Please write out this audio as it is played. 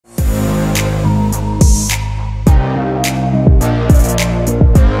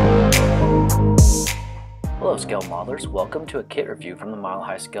Scale Modelers, welcome to a kit review from the Mile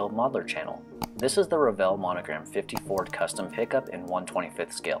High Scale Modeler channel. This is the Revell Monogram 50 Ford Custom Pickup in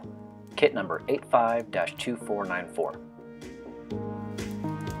 1/25th scale, kit number 85-2494.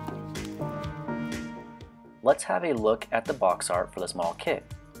 Let's have a look at the box art for this model kit.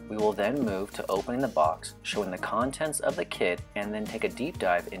 We will then move to opening the box, showing the contents of the kit, and then take a deep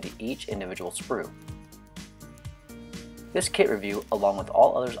dive into each individual sprue. This kit review, along with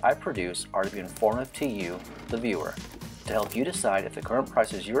all others I produce, are to be informative to you, the viewer, to help you decide if the current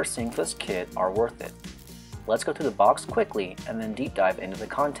prices you are seeing for this kit are worth it. Let's go through the box quickly and then deep dive into the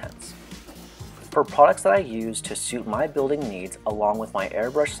contents. For products that I use to suit my building needs along with my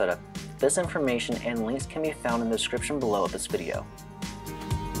airbrush setup, this information and links can be found in the description below of this video.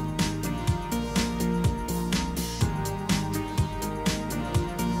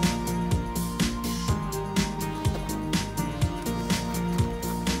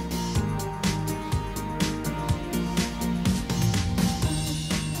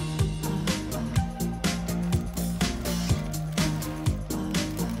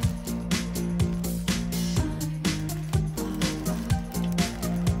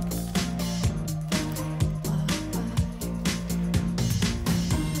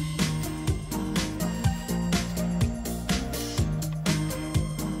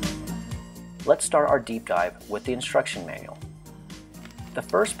 Let's start our deep dive with the instruction manual. The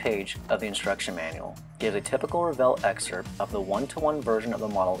first page of the instruction manual gives a typical Revell excerpt of the one-to-one version of the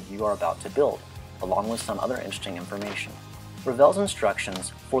model you are about to build, along with some other interesting information. Revell's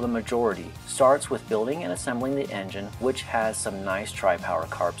instructions, for the majority, starts with building and assembling the engine, which has some nice tri-power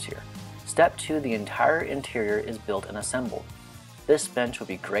carbs here. Step 2, the entire interior is built and assembled. This bench would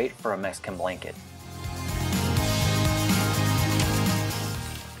be great for a Mexican blanket.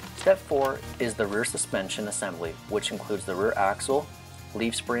 Step 4 is the rear suspension assembly, which includes the rear axle,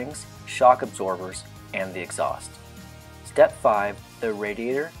 leaf springs, shock absorbers, and the exhaust. Step 5, the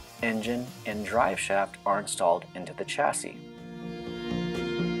radiator, engine, and drive shaft are installed into the chassis.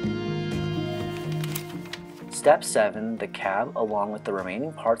 Step 7, the cab along with the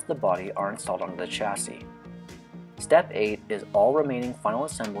remaining parts of the body are installed onto the chassis. Step 8 is all remaining final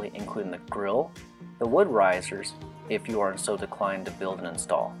assembly, including the grille, the wood risers, if you are so inclined to build and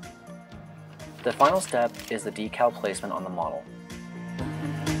install. The final step is the decal placement on the model.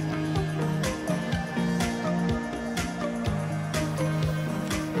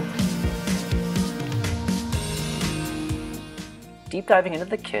 Deep diving into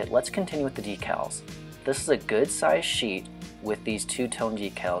the kit, let's continue with the decals. This is a good size sheet with these two-tone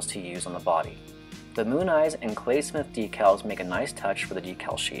decals to use on the body. The Moon Eyes and Clay Smith decals make a nice touch for the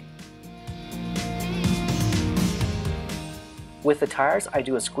decal sheet. With the tires, I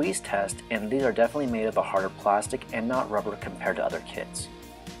do a squeeze test, and these are definitely made of a harder plastic and not rubber compared to other kits.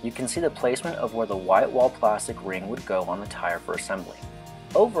 You can see the placement of where the white wall plastic ring would go on the tire for assembly.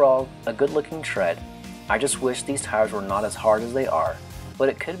 Overall, a good looking tread. I just wish these tires were not as hard as they are, but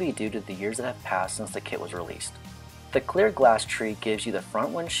it could be due to the years that have passed since the kit was released. The clear glass tree gives you the front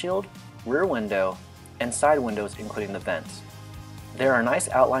windshield, rear window, and side windows including the vents. There are nice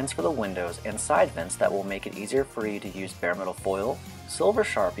outlines for the windows and side vents that will make it easier for you to use bare metal foil, silver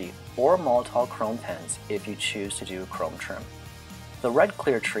Sharpie, or Molotow chrome pens if you choose to do chrome trim. The red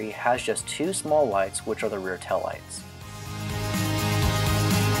clear tree has just two small lights, which are the rear tail lights.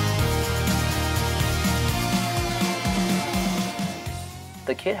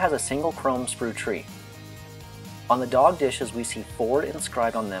 The kit has a single chrome sprue tree. On the dog dishes we see Ford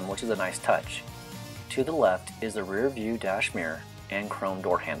inscribed on them, which is a nice touch. To the left is the rear view dash mirror and chrome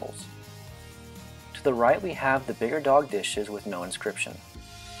door handles. To the right we have the bigger dog dishes with no inscription.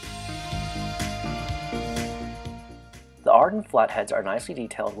 The Arden flatheads are nicely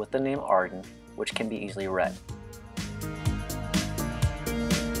detailed with the name Arden, which can be easily read.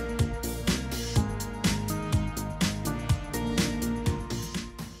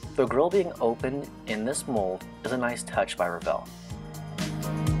 The grille being open in this mold is a nice touch by Revell.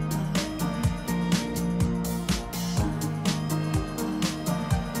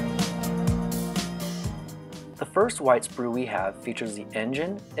 The first white sprue we have features the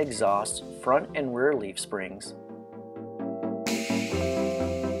engine, exhaust, front and rear leaf springs,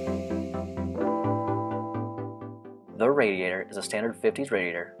 the radiator is a standard 50s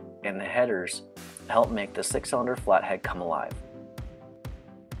radiator, and the headers help make the 6-cylinder flathead come alive.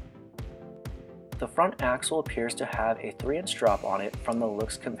 The front axle appears to have a 3-inch drop on it from the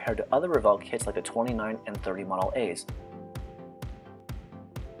looks compared to other Revell kits like the 29 and 30 Model A's.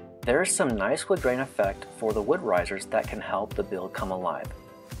 There is some nice wood grain effect for the wood risers that can help the build come alive.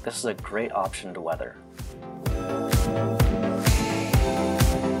 This is a great option to weather.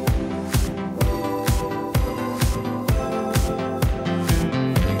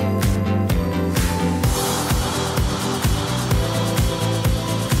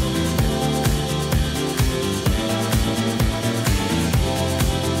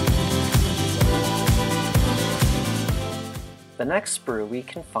 next sprue we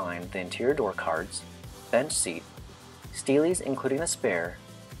can find the interior door cards, bench seat, steelies including a spare,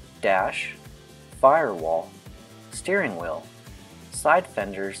 dash, firewall, steering wheel, side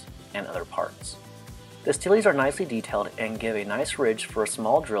fenders, and other parts. The steelies are nicely detailed and give a nice ridge for a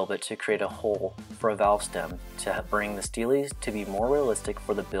small drill bit to create a hole for a valve stem to bring the steelies to be more realistic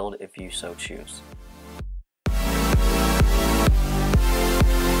for the build if you so choose.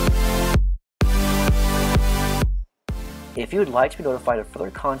 If you would like to be notified of further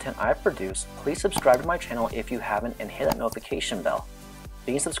content I produce, please subscribe to my channel if you haven't and hit that notification bell.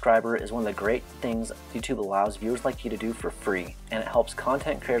 Being a subscriber is one of the great things YouTube allows viewers like you to do for free, and it helps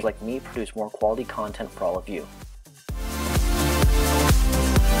content creators like me produce more quality content for all of you.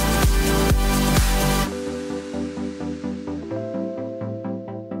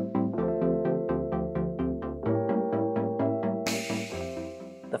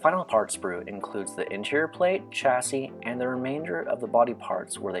 The final part sprue includes the interior plate, chassis, and the remainder of the body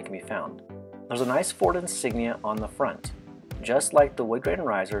parts where they can be found. There's a nice Ford insignia on the front. Just like the wood grain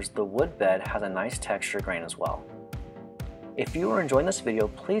risers, the wood bed has a nice texture grain as well. If you are enjoying this video,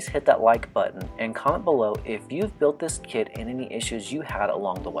 please hit that like button and comment below if you've built this kit and any issues you had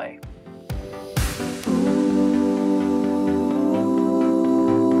along the way.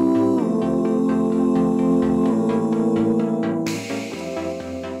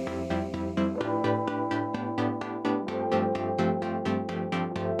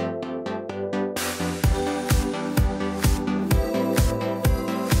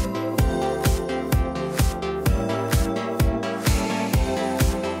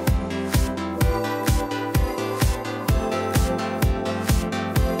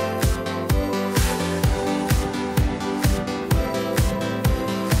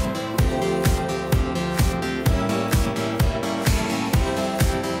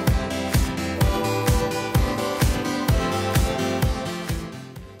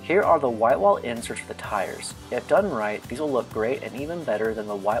 Here are the white wall inserts for the tires. If done right, these will look great and even better than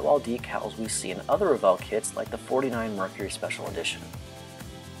the white wall decals we see in other Revell kits like the 49 Mercury Special Edition.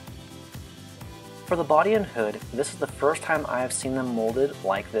 For the body and hood, this is the first time I have seen them molded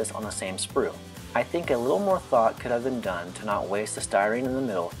like this on the same sprue. I think a little more thought could have been done to not waste the styrene in the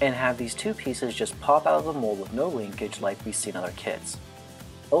middle and have these two pieces just pop out of the mold with no linkage like we see in other kits.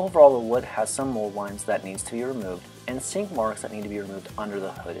 Overall, the wood has some mold lines that needs to be removed and sink marks that need to be removed under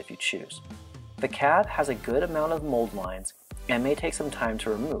the hood if you choose. The cab has a good amount of mold lines and may take some time to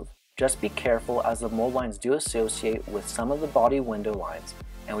remove. Just be careful as the mold lines do associate with some of the body window lines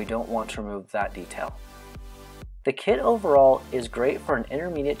and we don't want to remove that detail. The kit overall is great for an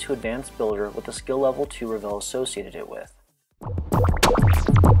intermediate to advanced builder with a skill level 2 Revell associated it with.